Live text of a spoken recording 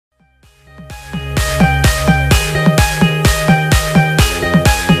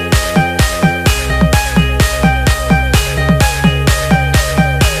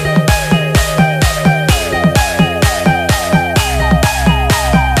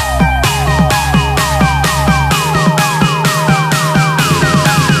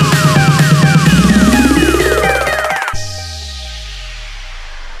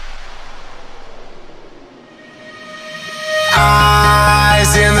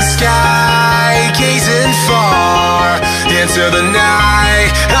into the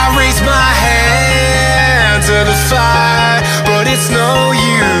night. I raise my hand to the fire, but it's no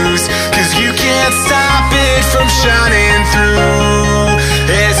use, 'cause you can't stop it from shining through.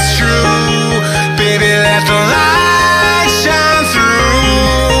 It's true, baby, let the light shine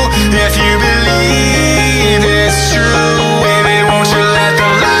through. If you believe it's true, baby, won't you let the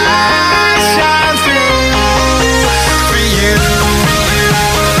light shine through for you.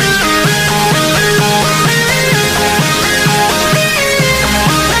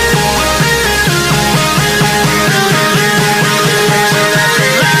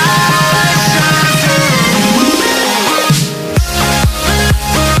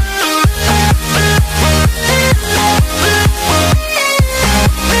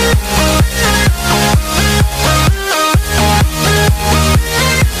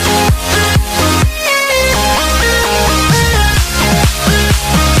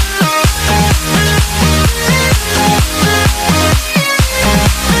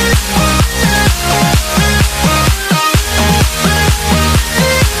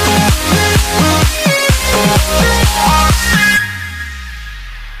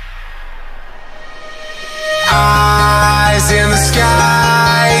 Eyes in the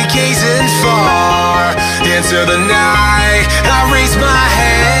sky, gazing far into the night.